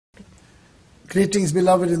Greetings,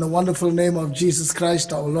 beloved, in the wonderful name of Jesus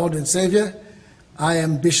Christ, our Lord and Savior. I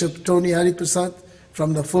am Bishop Tony Haripersadh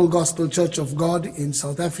from the Full Gospel Church of God in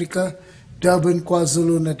South Africa, Durban,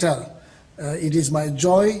 KwaZulu-Natal. It is my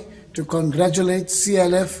joy to congratulate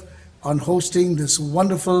CLF on hosting this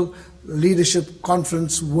wonderful leadership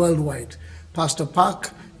conference worldwide. Pastor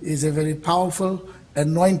Park is a very powerful,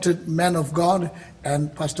 anointed man of God,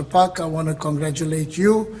 and Pastor Park, I want to congratulate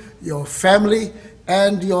you, your family,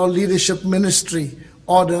 and your leadership ministry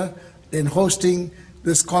order in hosting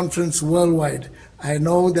this conference worldwide. I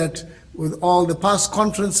know that with all the past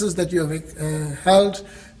conferences that you have held,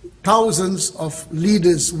 thousands of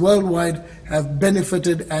leaders worldwide have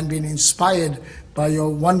benefited and been inspired by your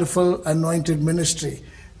wonderful anointed ministry.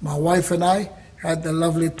 My wife and I had the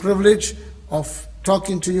lovely privilege of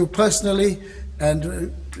talking to you personally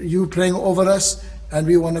and you praying over us, and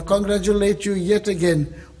we want to congratulate you yet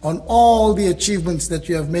again on all the achievements that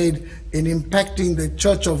you have made in impacting the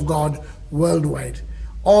Church of God worldwide.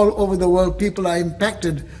 All over the world, people are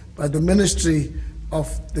impacted by the ministry of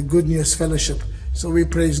the Good News Fellowship. So we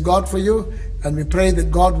praise God for you, and we pray that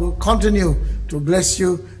God will continue to bless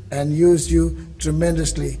you and use you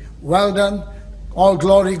tremendously. Well done. All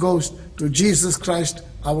glory goes to Jesus Christ,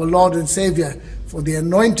 our Lord and Savior, for the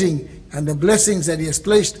anointing and the blessings that He has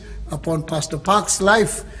placed upon Pastor Park's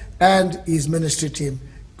life and his ministry team.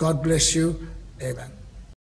 God bless you. Amen.